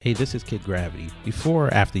Hey, this is Kid Gravity. Before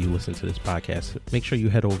or after you listen to this podcast, make sure you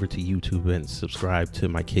head over to YouTube and subscribe to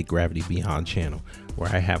my Kid Gravity Beyond channel, where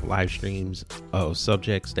I have live streams of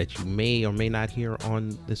subjects that you may or may not hear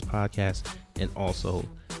on this podcast, and also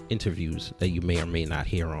interviews that you may or may not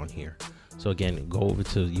hear on here. So again, go over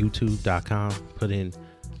to youtube.com, put in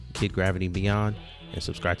Kid Gravity Beyond, and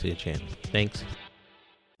subscribe to the channel. Thanks.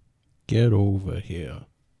 Get over here.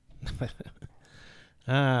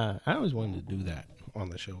 I always wanted to do that on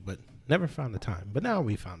the show, but never found the time. But now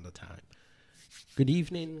we found the time. Good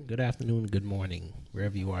evening, good afternoon, good morning,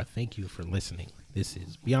 wherever you are. Thank you for listening. This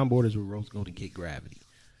is Beyond Borders with Rose Gold and Kid Gravity.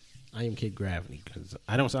 I am Kid Gravity because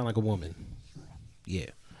I don't sound like a woman.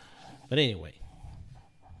 Yeah. But anyway,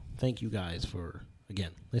 thank you guys for,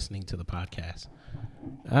 again, listening to the podcast.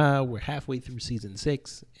 We're halfway through season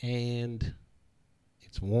 6, and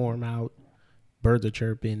it's warm out. Birds are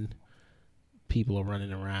chirping. People are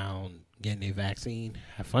running around getting a vaccine.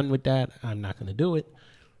 Have fun with that. I'm not going to do it.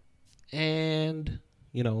 And,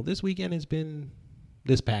 you know, this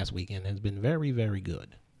past weekend has been very, very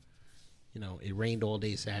good. You know, it rained all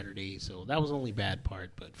day Saturday, so that was the only bad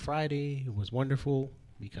part. But Friday was wonderful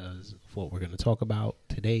because of what we're going to talk about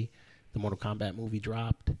today. The Mortal Kombat movie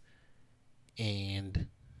dropped. And,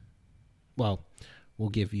 well, we'll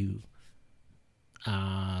give you,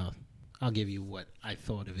 I'll give you what I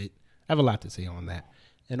thought of it. I have a lot to say on that.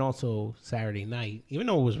 And also Saturday night, even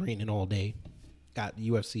though it was raining all day, got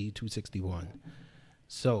UFC 261.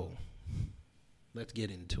 So let's get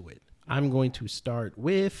into it. I'm going to start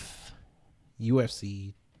with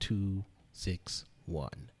UFC 261.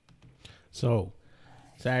 So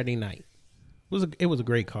Saturday night it was a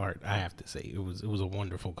great card. I have to say it was a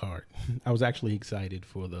wonderful card. I was actually excited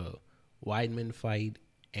for the Weidman fight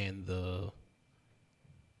and the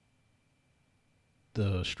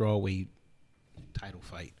strawweight title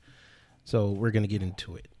fight. So we're going to get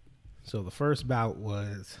into it. So the first bout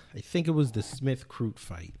was, I think it was the Smith-Crute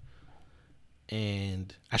fight.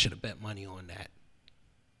 And I should have bet money on that.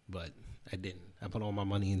 But I didn't. I put all my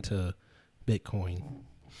money into Bitcoin.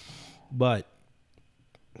 But,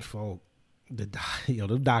 folk, the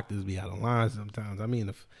doctors be out of line sometimes. I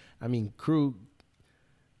mean, Crute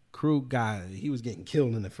he was getting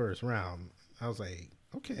killed in the first round. I was like,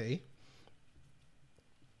 okay.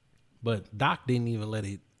 But Doc didn't even let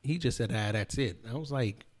it. He just said, that's it. I was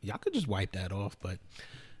like, y'all could just wipe that off. But,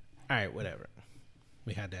 all right, whatever.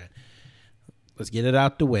 We had that. Let's get it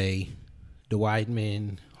out the way. The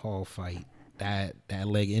Weidman Hall fight. That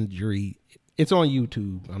leg injury. It's on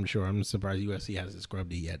YouTube, I'm sure. I'm surprised UFC hasn't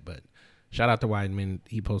scrubbed it yet. But shout out to Weidman.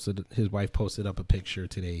 His wife posted up a picture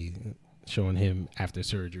today showing him after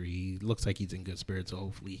surgery. He looks like he's in good spirits, so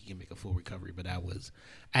hopefully he can make a full recovery. But I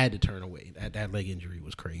had to turn away. That leg injury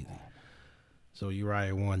was crazy. So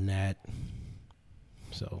Uriah won that.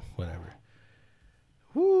 So whatever.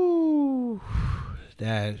 Whoo!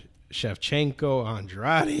 That Shevchenko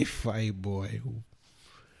Andrade fight, boy.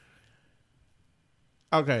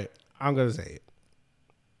 Okay, I'm gonna say it.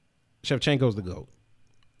 Shevchenko's the GOAT.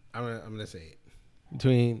 I'm gonna say it.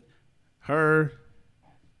 Between her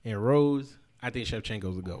and Rose, I think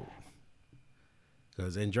Shevchenko's the GOAT.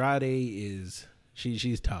 Because Andrade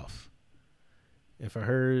she's tough. And for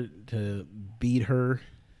her to beat her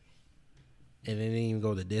and then even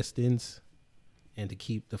go the distance and to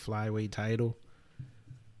keep the flyweight title,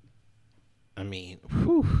 I mean,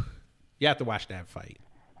 whew, you have to watch that fight.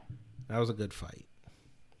 That was a good fight.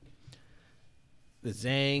 The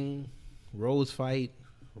Zhang Rose fight,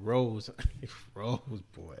 Rose,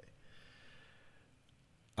 boy.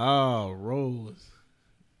 Oh, Rose.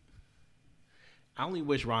 I only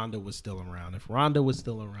wish Ronda was still around. If Ronda was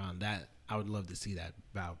still around, that I would love to see that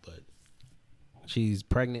bout, but she's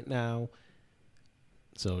pregnant now.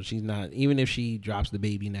 So she's not, even if she drops the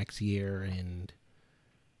baby next year and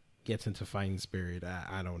gets into fighting spirit,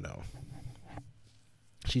 I don't know.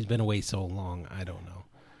 She's been away so long, I don't know.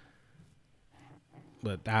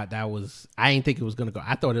 But that was, I didn't think it was going to go.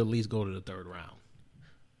 I thought it would at least go to the third round.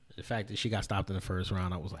 The fact that she got stopped in the first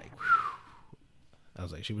round, I was like, whew. I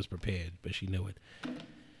was like, she was prepared, but she knew it.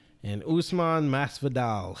 And Usman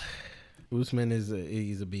Masvidal. Usman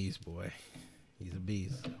he's a beast, boy. He's a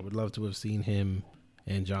beast. I would love to have seen him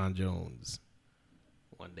and John Jones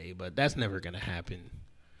one day, but that's never going to happen.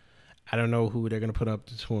 I don't know who they're going to put up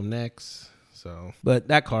to him next. So, but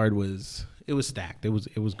that card was stacked. It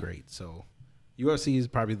was great. So UFC is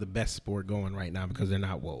probably the best sport going right now because they're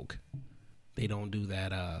not woke. They don't do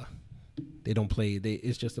that. They don't play.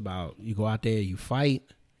 It's just about you go out there, you fight,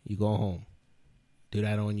 you go home. Do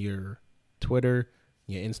that on your Twitter,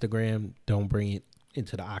 your Instagram. Don't bring it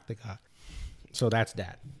into the octagon. So that's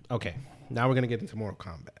that. Okay, now we're going to get into Mortal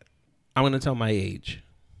Kombat. I'm going to tell my age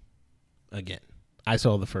again. I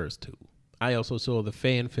saw the first two. I also saw the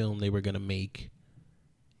fan film they were going to make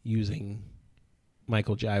using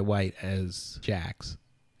Michael Jai White as Jax.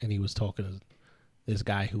 And he was talking to this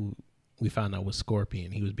guy who we found out was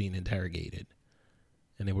Scorpion. He was being interrogated.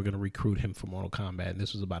 And they were going to recruit him for Mortal Kombat. And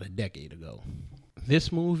this was about a decade ago.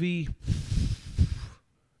 This movie,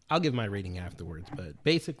 I'll give my rating afterwards. But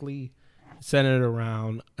basically, centered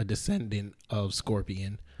around a descendant of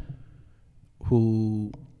Scorpion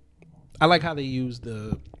who... I like how they use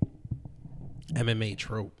the MMA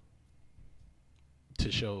trope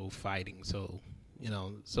to show fighting. So,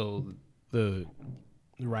 so the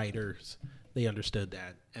writers, they understood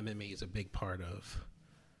that MMA is a big part of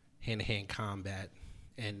hand-to-hand combat,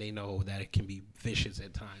 and they know that it can be vicious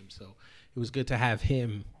at times. So it was good to have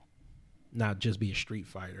him not just be a street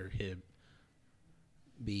fighter, him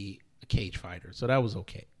be a cage fighter. So that was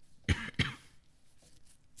okay.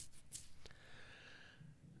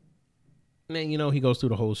 And then, he goes through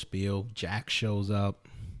the whole spiel. Jax shows up.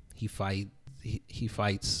 He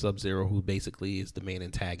fights Sub-Zero, who basically is the main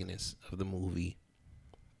antagonist of the movie.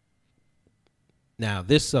 Now,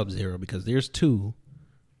 this Sub-Zero, because there's two,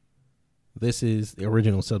 this is the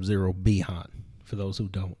original Sub-Zero Bi-Han, for those who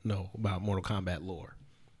don't know about Mortal Kombat lore.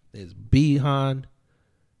 There's Bi-Han,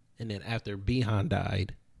 and then after Bi-Han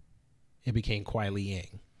died, it became Kuai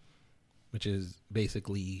Liang, which is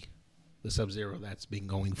basically the Sub-Zero that's been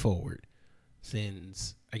going forward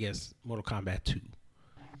since, I guess, Mortal Kombat 2,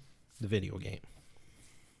 the video game.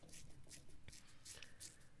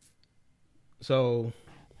 So,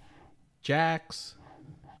 Jax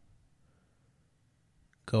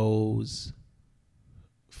goes,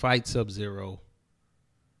 fights Sub-Zero.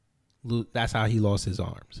 That's how he lost his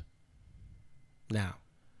arms. Now,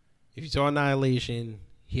 if you saw Annihilation,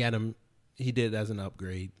 he did it as an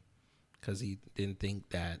upgrade because he didn't think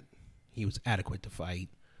that he was adequate to fight.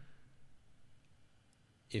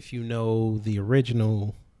 If you know the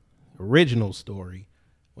original story,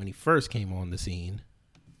 when he first came on the scene,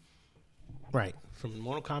 right, from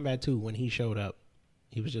Mortal Kombat 2, when he showed up,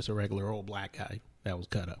 he was just a regular old black guy that was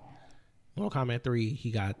cut up. Mortal Kombat 3, he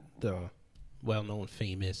got the well-known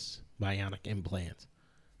famous bionic implants.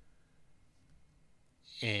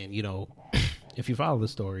 And, if you follow the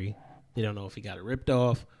story, they don't know if he got it ripped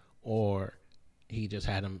off or he just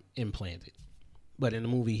had him implanted. But in the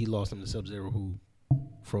movie, he lost him to Sub-Zero, who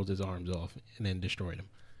froze his arms off and then destroyed him.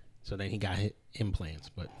 So then he got implants,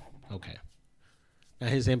 but okay. Now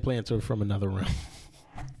his implants are from another realm.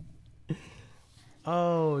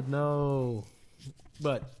 Oh, no.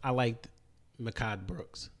 But I liked Mehcad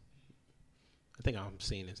Brooks. I think I'm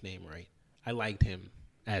saying his name right. I liked him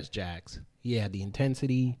as Jax. He had the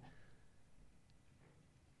intensity.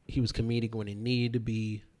 He was comedic when it needed to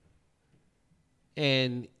be.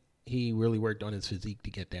 And he really worked on his physique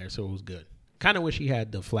to get there, so it was good. Kind of wish he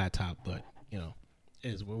had the flat top, but,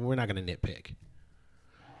 we're not going to nitpick.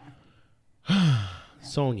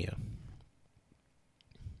 Sonya.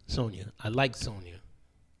 I like Sonya.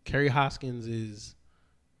 Kerry Hoskins is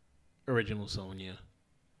original Sonya,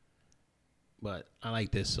 but I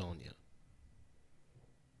like this Sonya.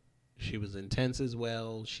 She was intense as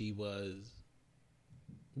well. She was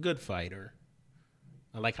a good fighter.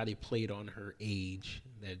 I like how they played on her age,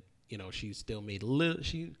 that, she still made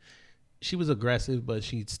she was aggressive, but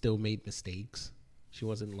she still made mistakes. She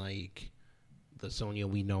wasn't like the Sonya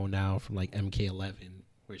we know now from like MK11,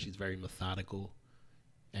 where she's very methodical.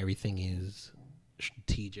 Everything is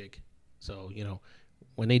strategic. So,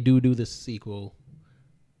 when they do the sequel,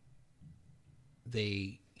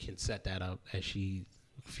 they can set that up as a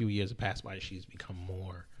few years have passed by, she's become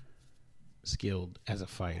more skilled as a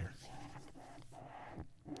fighter.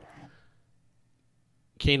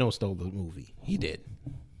 Kano stole the movie. He did.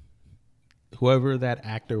 Whoever that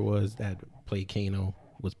actor was that played Kano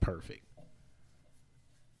was perfect.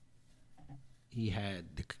 He had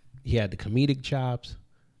the comedic chops,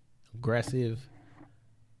 aggressive.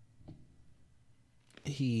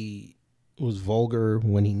 He was vulgar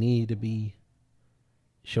when he needed to be.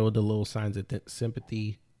 Showed the little signs of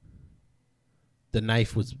sympathy. The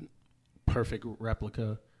knife was perfect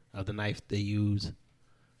replica of the knife they use.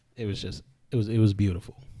 It was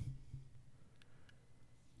beautiful.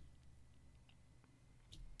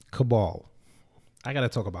 Kabal. I gotta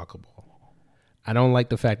talk about Kabal. I don't like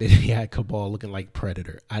the fact that he had Kabal looking like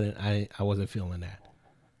Predator. I wasn't feeling that.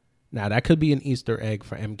 Now that could be an Easter egg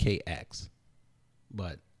for MKX,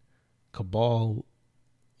 but Kabal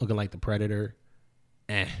looking like the Predator,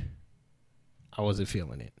 I wasn't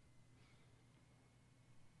feeling it.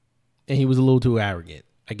 And he was a little too arrogant.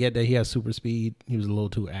 I get that he has super speed. He was a little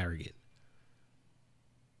too arrogant.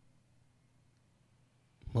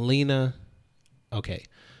 Melina, okay.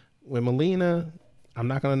 With Melina, I'm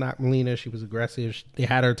not going to knock Melina. She was aggressive. They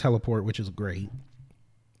had her teleport, which is great.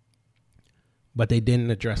 But they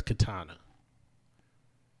didn't address Katana.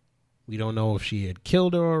 We don't know if she had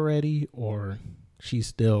killed her already or she's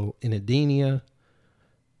still in Edenia.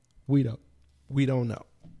 We don't know.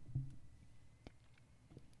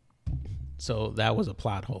 So that was a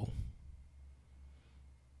plot hole.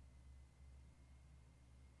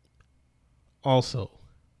 Also,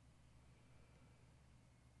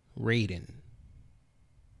 Raiden.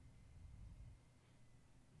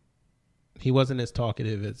 He wasn't as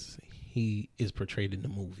talkative as he is portrayed in the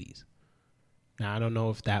movies. Now, I don't know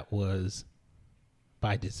if that was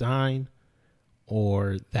by design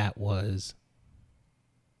or that was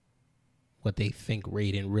what they think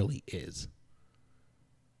Raiden really is.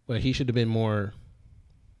 But he should have been more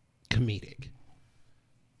comedic.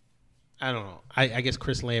 I don't know. I guess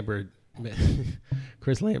Chris Lambert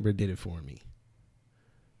did it for me.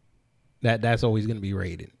 That's always going to be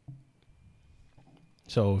Raiden.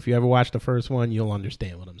 So if you ever watch the first one, you'll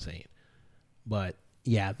understand what I'm saying. But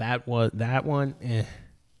yeah, that one.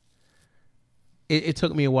 It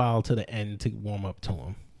took me a while to the end to warm up to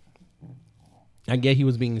him. I get he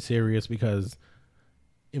was being serious because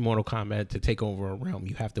in Mortal Kombat, to take over a realm,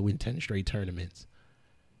 you have to win 10 straight tournaments.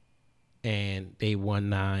 And they won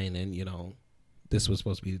 9, and, you know, this was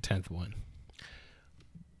supposed to be the 10th one.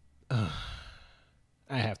 I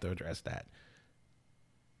have to address that.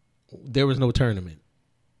 There was no tournament.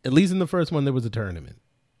 At least in the first one, there was a tournament.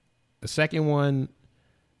 The second one,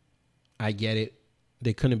 I get it.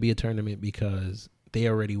 There couldn't be a tournament because they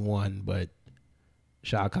already won, but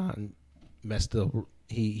Shao Kahn messed up.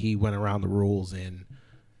 He went around the rules and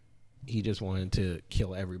he just wanted to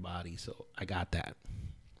kill everybody. So I got that.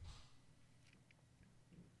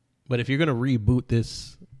 But if you're going to reboot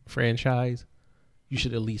this franchise, you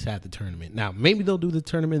should at least have the tournament. Now, maybe they'll do the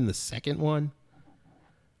tournament in the second one.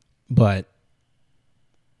 But,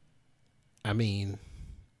 I mean,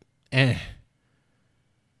 they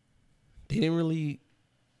didn't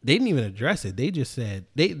even address it. They just said,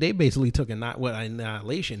 they basically took what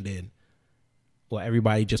Annihilation did. Well,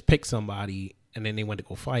 everybody just picked somebody and then they went to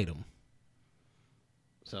go fight them.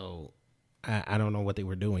 So, I don't know what they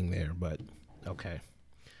were doing there, but okay.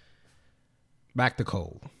 Back to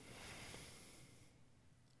Cole.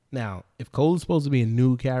 Now, if Cole is supposed to be a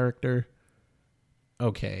new character,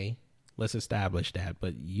 okay, let's establish that.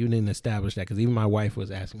 But you didn't establish that because even my wife was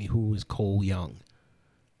asking me, who is Cole Young?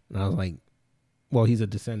 And I was like, well, he's a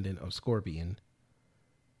descendant of Scorpion.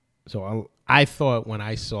 So I thought when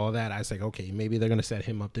I saw that, I was like, okay, maybe they're going to set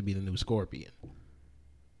him up to be the new Scorpion.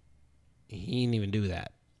 He didn't even do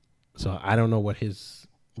that. So I don't know what his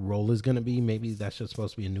role is going to be. Maybe that's just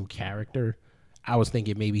supposed to be a new character. I was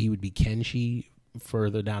thinking maybe he would be Kenshi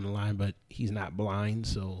further down the line, but he's not blind,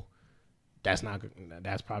 so that's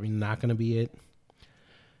probably not going to be it.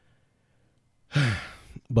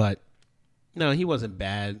 But no, he wasn't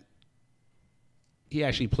bad. He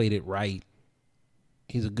actually played it right.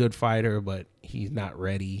 He's a good fighter, but he's not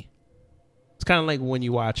ready. It's kind of like when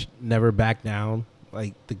you watch Never Back Down,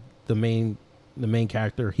 like the main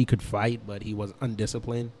character, he could fight, but he was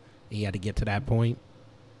undisciplined. He had to get to that point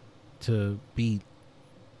to beat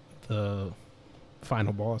the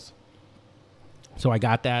final boss. So I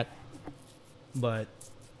got that. But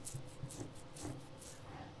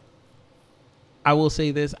I will say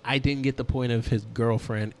this, I didn't get the point of his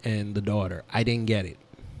girlfriend and the daughter. I didn't get it.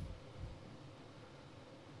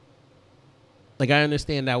 Like, I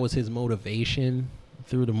understand that was his motivation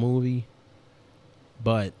through the movie,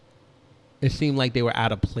 but it seemed like they were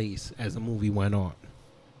out of place as the movie went on.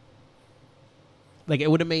 Like, it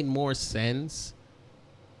would have made more sense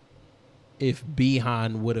if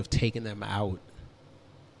Bi-Han would have taken them out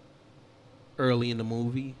early in the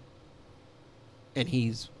movie and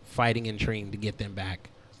he's fighting and training to get them back.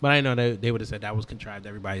 But I know that they would have said that was contrived.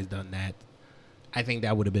 Everybody's done that. I think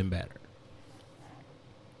that would have been better.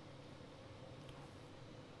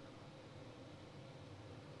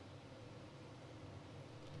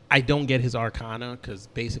 I don't get his Arcana because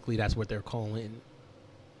basically that's what they're calling,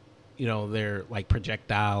 you know, their like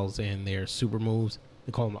projectiles and their super moves.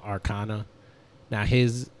 They call them Arcana. Now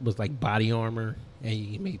his was like body armor and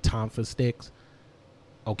he made tonfa sticks.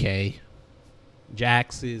 Okay.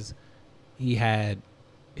 Jax's, he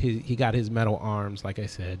got his metal arms, like I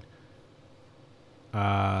said.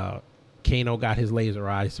 Kano got his laser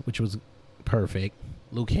eyes, which was perfect.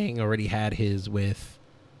 Liu Kang already had his with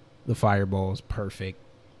the fireballs, perfect.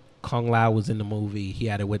 Kung Lao was in the movie. He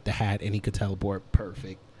had it with the hat and he could teleport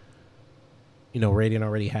perfect. You know, Raiden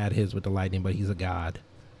already had his with the lightning, but he's a god.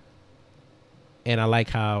 And I like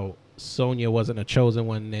how Sonya wasn't a chosen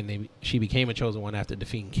one, and then she became a chosen one after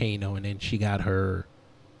defeating Kano, and then she got her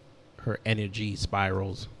energy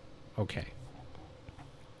spirals. Okay.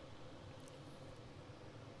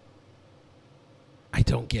 I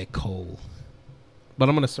don't get Cole. But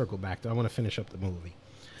I'm going to circle back. I want to finish up the movie.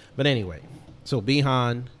 But anyway, so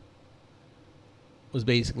Bi-Han was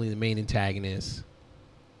basically the main antagonist.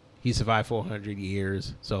 He survived 400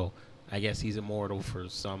 years, so I guess he's immortal for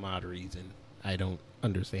some odd reason. I don't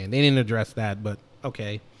understand. They didn't address that, but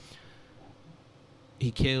okay.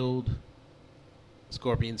 He killed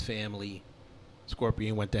Scorpion's family.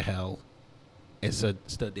 Scorpion went to hell and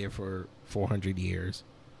stood there for 400 years.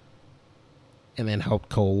 And then helped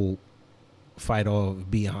Cole fight off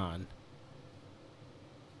Bi-Han,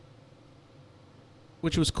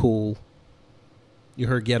 which was cool. You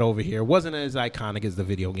heard "Get Over Here." Wasn't as iconic as the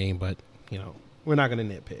video game, but, you know, we're not going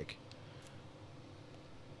to nitpick.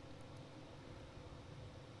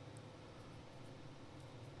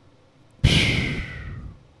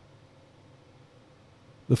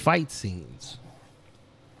 The fight scenes.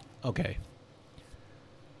 Okay.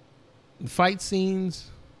 The fight scenes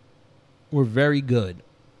were very good.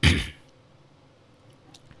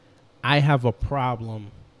 I have a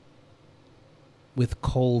problem with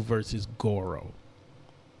Cole versus Goro.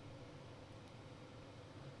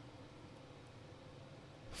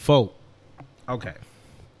 Folk. Okay.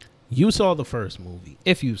 You saw the first movie,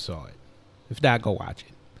 if you saw it. If not, go watch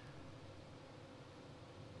it.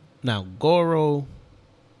 Now, Goro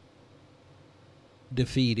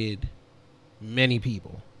defeated many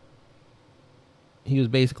people. He was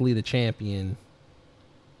basically the champion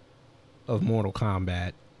of Mortal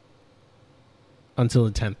Kombat until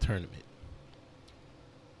the 10th tournament.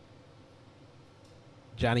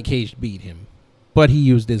 Johnny Cage beat him, but he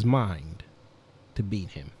used his mind to beat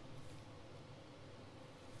him.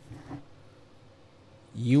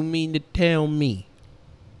 You mean to tell me?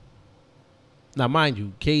 Now, mind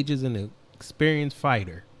you, Cage is an experienced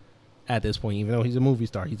fighter at this point. Even though he's a movie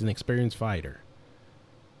star, he's an experienced fighter.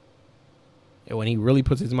 And when he really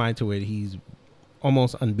puts his mind to it, he's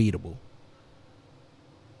almost unbeatable.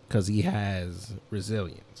 Because he has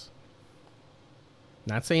resilience.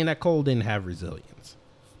 Not saying that Cole didn't have resilience.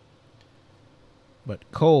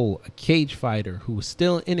 But Cole, a Cage fighter who was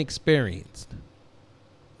still inexperienced,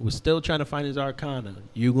 was still trying to find his arcana.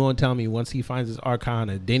 You going to tell me once he finds his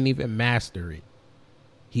arcana, didn't even master it,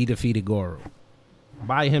 he defeated Goro.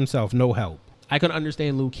 By himself, no help. I can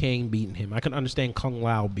understand Liu Kang beating him. I can understand Kung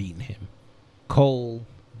Lao beating him. Cole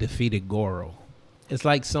defeated Goro. It's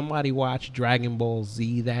like somebody watched Dragon Ball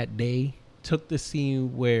Z that day, took the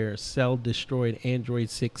scene where Cell destroyed Android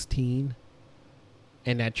 16,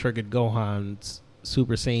 and that triggered Gohan's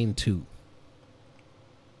Super Saiyan 2.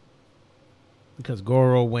 Because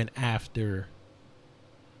Goro went after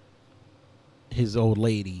his old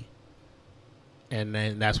lady, and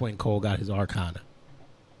then that's when Cole got his arcana.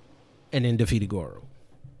 And then defeated Goro.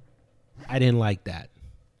 I didn't like that.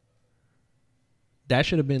 That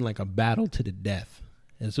should have been like a battle to the death.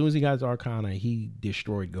 As soon as he got his arcana, he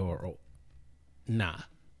destroyed Goro. Nah.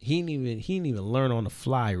 He didn't even learn on the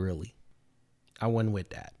fly, really. I went with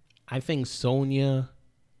that. I think Sonya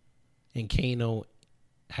and Kano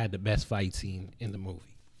had the best fight scene in the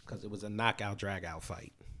movie. Because it was a knockout, drag-out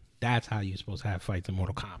fight. That's how you're supposed to have fights in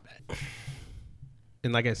Mortal Kombat.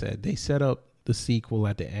 And like I said, they set up the sequel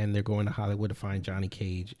at the end. They're going to Hollywood to find Johnny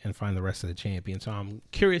Cage and find the rest of the champions. So I'm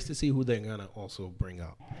curious to see who they're going to also bring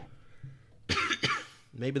up.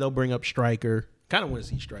 Maybe they'll bring up Stryker. Kind of want to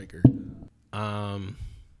see Stryker. Bi-Han.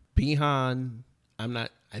 I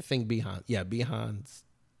think Bi-Han. Yeah, Bi-Han's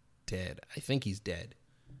dead. I think he's dead.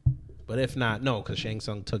 But if not, no, because Shang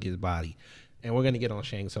Tsung took his body. And we're going to get on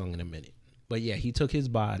Shang Tsung in a minute. But yeah, he took his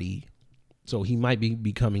body. So he might be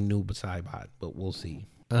becoming new Saibot, but we'll see.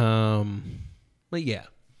 But yeah,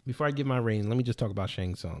 before I give my rating, let me just talk about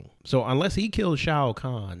Shang Tsung. So unless he killed Shao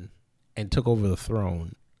Kahn and took over the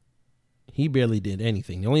throne, he barely did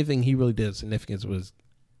anything. The only thing he really did of significance was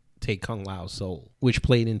take Kung Lao's soul, which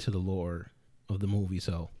played into the lore of the movie,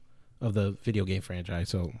 so of the video game franchise,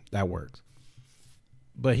 so that works.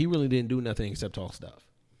 But he really didn't do nothing except talk stuff.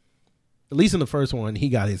 At least in the first one, he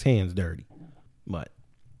got his hands dirty. But,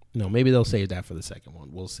 maybe they'll save that for the second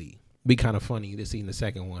one. We'll see. Be kind of funny to see in the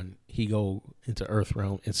second one, he go into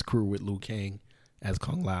Earthrealm and screw with Liu Kang as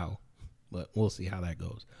Kung Lao. But we'll see how that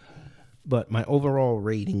goes. But my overall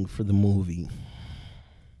rating for the movie,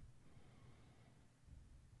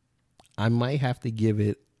 I might have to give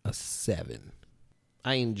it a 7.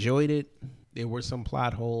 I enjoyed it. There were some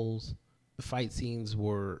plot holes. The fight scenes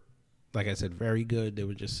were, like I said, very good. There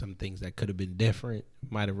were just some things that could have been different.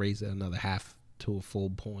 Might have raised it another half to a full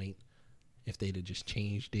point if they'd have just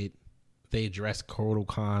changed it. They addressed Kotal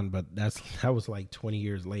Khan, but that was like 20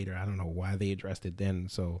 years later. I don't know why they addressed it then,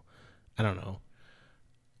 so I don't know.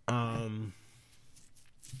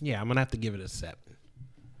 Yeah, I'm gonna have to give it a 7.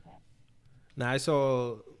 Now I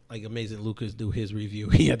saw like Amazing Lucas do his review.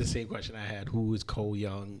 He had the same question I had: who is Cole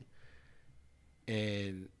Young?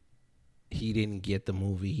 And he didn't get the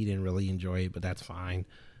movie. He didn't really enjoy it, but that's fine.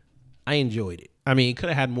 I enjoyed it. I mean, it could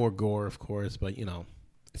have had more gore, of course, but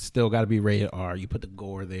it's still got to be rated R. You put the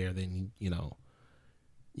gore there, then you'll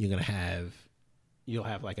have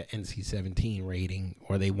like an NC-17 rating,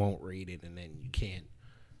 or they won't rate it, and then you can't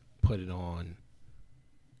put it on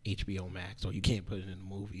HBO Max, or you can't put it in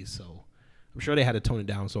the movies. So I'm sure they had to tone it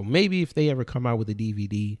down. So maybe if they ever come out with a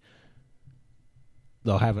DVD,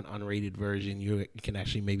 they'll have an unrated version. You can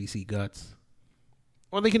actually maybe see guts,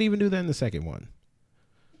 or they can even do that in the second one.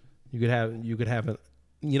 You could have a,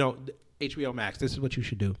 HBO Max. This is what you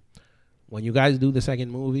should do. When you guys do the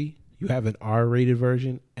second movie, you have an R-rated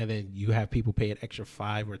version, and then you have people pay an extra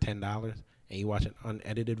 $5 or $10, and you watch an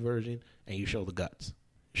unedited version, and you show the guts,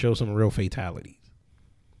 show some real fatalities,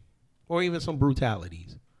 or even some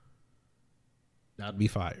brutalities. That'd be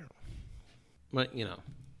fire. But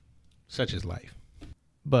such is life.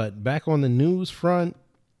 But back on the news front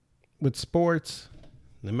with sports,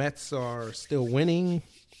 the Mets are still winning.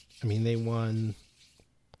 I mean, they won,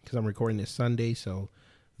 because I'm recording this Sunday, so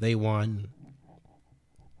they won.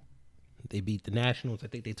 They beat the Nationals. I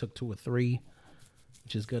think they took 2 or 3,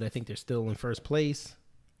 which is good. I think they're still in first place.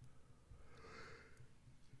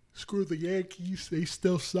 Screw the Yankees. They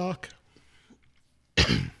still suck.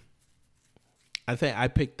 I think I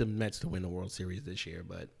picked the Mets to win the World Series this year,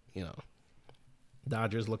 but,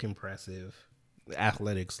 Dodgers look impressive. The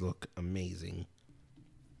Athletics look amazing.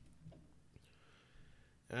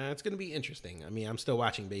 It's going to be interesting. I mean, I'm still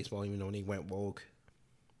watching baseball, even though they went woke.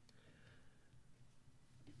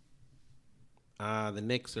 The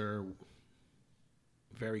Knicks are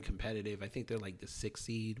very competitive. I think they're like the 6th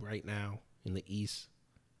seed right now in the East,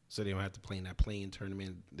 so they don't have to play in that play-in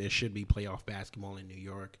tournament. There should be playoff basketball in New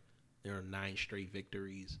York. There are 9 straight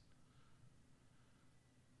victories.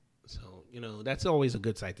 So, that's always a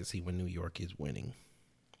good sight to see when New York is winning.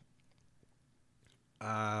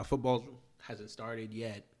 Football hasn't started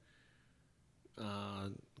yet. A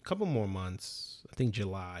couple more months. I think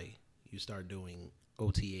July, you start doing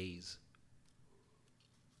OTAs.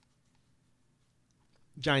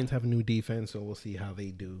 Giants have a new defense, so we'll see how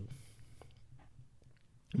they do.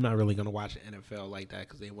 I'm not really going to watch the NFL like that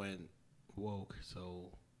because they went woke, so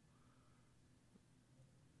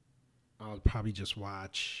I'll probably just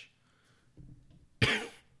watch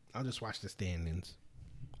the standings.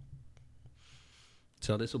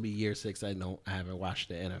 So this will be year 6. I haven't watched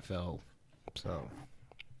the NFL, so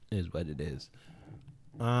it is what it is.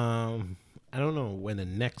 I don't know when the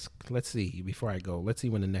next. Let's see. Before I go, let's see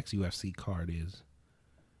when the next UFC card is.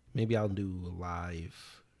 Maybe I'll do a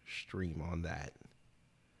live stream on that.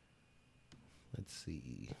 Let's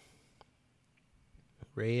see.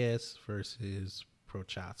 Reyes versus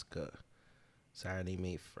Prochazka, Saturday,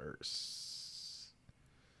 May 1st.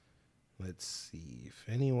 Let's see if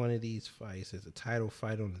any one of these fights is a title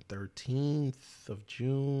fight on the 13th of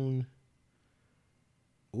June.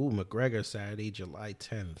 Ooh, McGregor, Saturday, July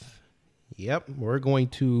 10th. Yep, we're going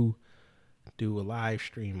to do a live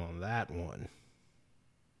stream on that one.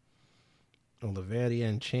 Oliveira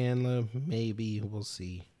and Chandler, maybe. We'll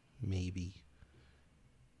see. Maybe.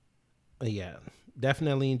 Yeah,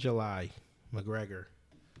 definitely in July. McGregor.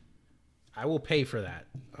 I will pay for that.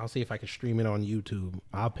 I'll see if I can stream it on YouTube.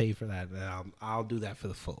 I'll pay for that. And I'll do that for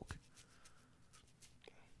the folk.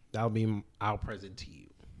 That'll be our present to you.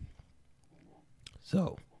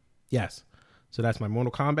 So, yes. So that's my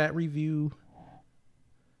Mortal Kombat review.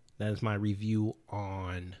 That is my review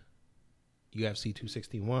on UFC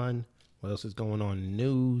 261. What else is going on in the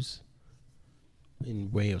news?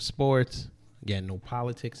 In way of sports. Again, no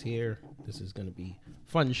politics here. This is going to be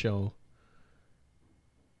a fun show.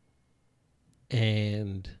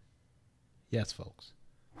 And yes, folks,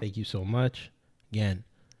 thank you so much. Again,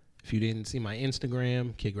 if you didn't see my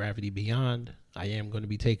Instagram, Kid Gravity Beyond, I am going to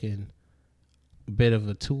be taking a bit of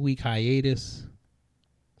a 2-week hiatus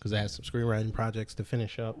because I have some screenwriting projects to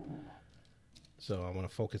finish up. So I want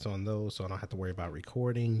to focus on those so I don't have to worry about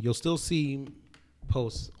recording. You'll still see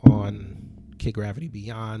posts on Kid Gravity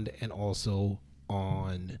Beyond and also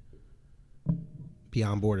on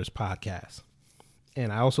Beyond Borders podcast.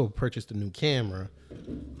 And I also purchased a new camera.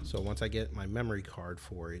 So once I get my memory card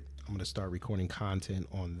for it, I'm going to start recording content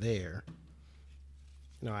on there.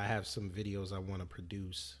 I have some videos I want to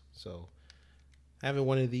produce. So having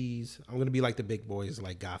one of these, I'm going to be like the big boys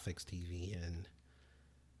like Gothix TV and,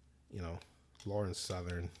 Lawrence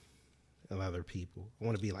Southern and other people. I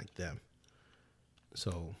want to be like them.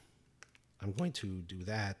 So I'm going to do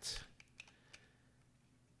that.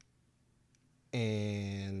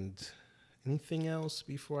 And anything else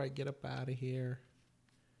before I get up out of here?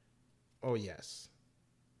 Oh, yes.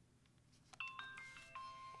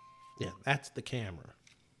 Yeah, that's the camera.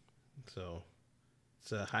 So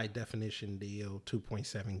it's a high definition deal,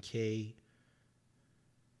 2.7K,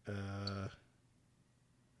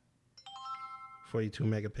 42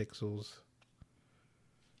 megapixels.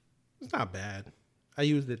 It's not bad. I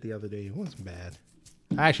used it the other day. It wasn't bad.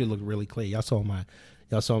 I actually look really clear. Y'all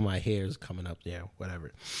saw my hairs coming up there,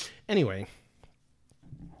 whatever. Anyway,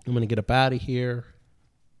 I'm going to get up out of here.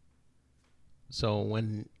 So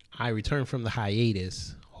when I return from the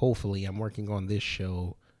hiatus, hopefully I'm working on this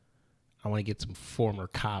show. I want to get some former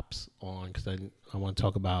cops on because I want to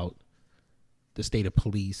talk about the state of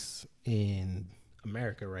police in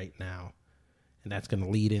America right now. And that's going to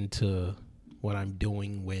lead into what I'm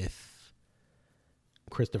doing with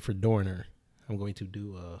Christopher Dorner. I'm going to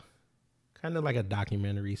do a kind of like a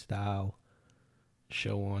documentary style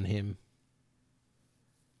show on him.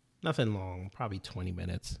 Nothing long, probably 20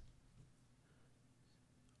 minutes.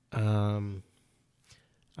 I'm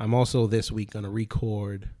also this week going to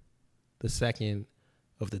record the second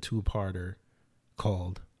of the two-parter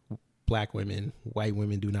called Black Women, White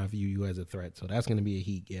Women Do Not View You as a Threat. So that's going to be a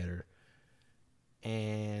heat getter.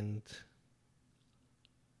 And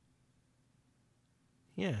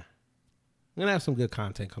yeah, I'm going to have some good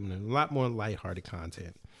content coming in. A lot more lighthearted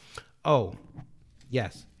content. Oh,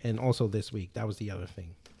 yes. And also this week, that was the other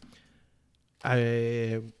thing.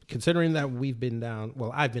 Considering that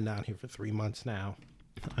I've been down here for 3 months now,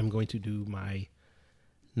 I'm going to do my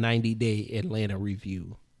 90-day Atlanta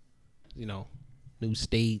review. New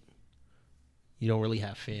state. You don't really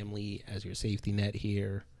have family as your safety net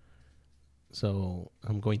here. So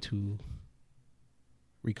I'm going to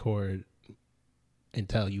record and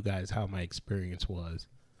tell you guys how my experience was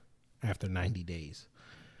after 90 days.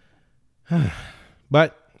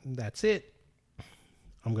 But that's it.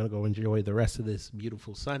 I'm going to go enjoy the rest of this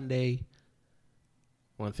beautiful Sunday.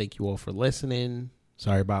 I want to thank you all for listening.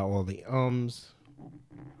 Sorry about all the ums.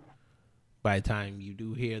 By the time you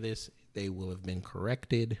do hear this, they will have been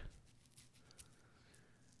corrected.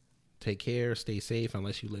 Take care, stay safe,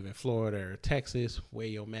 unless you live in Florida or Texas. Wear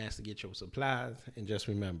your mask to get your supplies. And just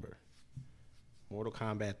remember, Mortal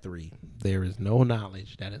Kombat 3, there is no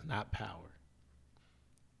knowledge that is not power.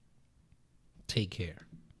 Take care.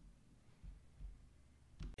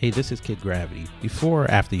 Hey, this is Kid Gravity. Before or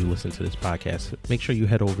after you listen to this podcast, make sure you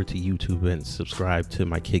head over to YouTube and subscribe to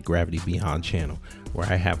my Kid Gravity Beyond channel,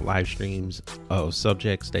 where I have live streams of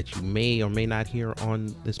subjects that you may or may not hear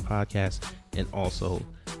on this podcast, and also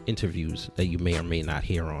interviews that you may or may not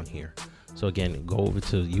hear on here. So again, go over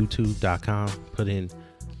to youtube.com, put in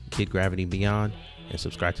Kid Gravity Beyond, and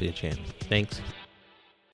subscribe to the channel. Thanks.